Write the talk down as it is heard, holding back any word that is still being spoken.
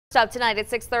Up tonight at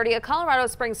 6:30, a Colorado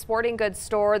Springs sporting goods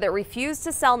store that refused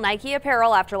to sell Nike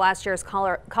apparel after last year's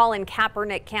Colin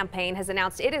Kaepernick campaign has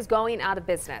announced it is going out of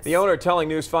business. The owner telling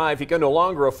News 5 he can no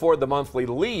longer afford the monthly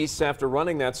lease after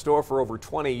running that store for over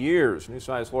 20 years. News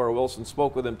 5's Laura Wilson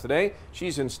spoke with him today.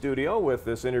 She's in studio with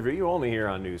this interview you only hear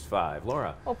on News 5.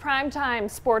 Laura. Well, primetime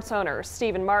sports owner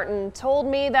Stephen Martin told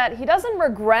me that he doesn't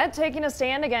regret taking a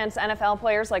stand against NFL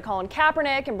players like Colin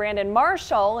Kaepernick and Brandon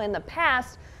Marshall in the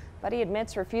past, but he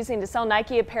admits refusing to sell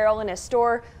Nike apparel in his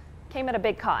store came at a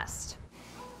big cost.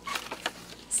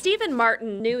 Stephen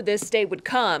Martin knew this day would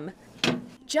come,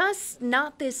 just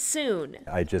not this soon.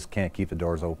 I just can't keep the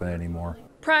doors open anymore.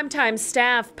 Primetime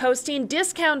staff posting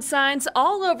discount signs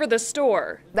all over the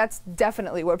store. That's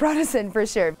definitely what brought us in for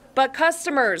sure. But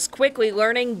customers quickly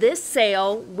learning this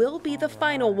sale will be the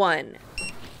final one.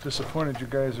 Disappointed you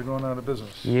guys are going out of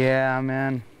business. Yeah,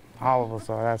 man. All of us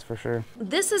are, that's for sure.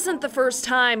 This isn't the first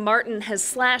time Martin has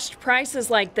slashed prices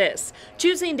like this,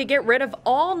 choosing to get rid of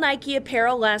all Nike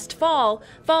apparel last fall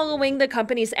following the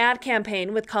company's ad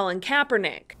campaign with Colin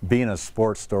Kaepernick. Being a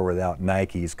sports store without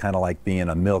Nike is kind of like being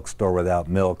a milk store without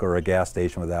milk or a gas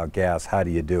station without gas. How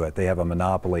do you do it? They have a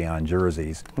monopoly on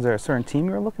jerseys. Was there a certain team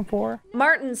you were looking for?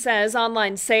 Martin says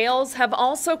online sales have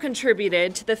also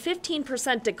contributed to the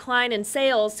 15% decline in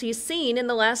sales he's seen in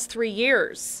the last 3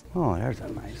 years. Oh, there's a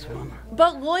nice one.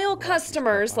 But loyal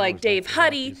customers like Dave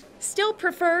Huddy still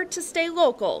prefer to stay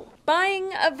local,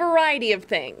 buying a variety of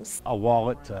things. A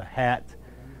wallet, a hat,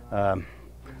 a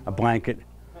blanket.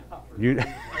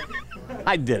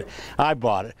 I did it. I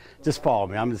bought it. Just follow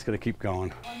me. I'm just going to keep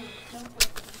going.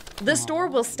 The store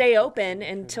will stay open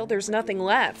until there's nothing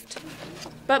left.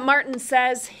 But Martin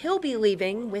says he'll be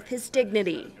leaving with his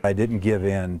dignity. I didn't give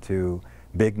in to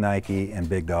big Nike and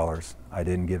big dollars. I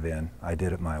didn't give in. I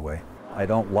did it my way. I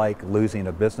don't like losing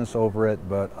a business over it,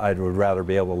 but I would rather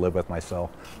be able to live with myself.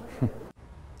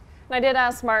 I did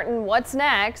ask Martin what's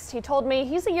next. He told me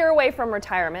he's a year away from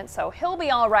retirement, so he'll be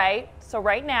all right. So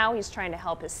right now he's trying to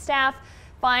help his staff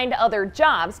find other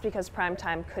jobs because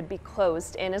Primetime could be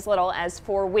closed in as little as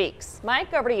 4 weeks.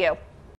 Mike, over to you.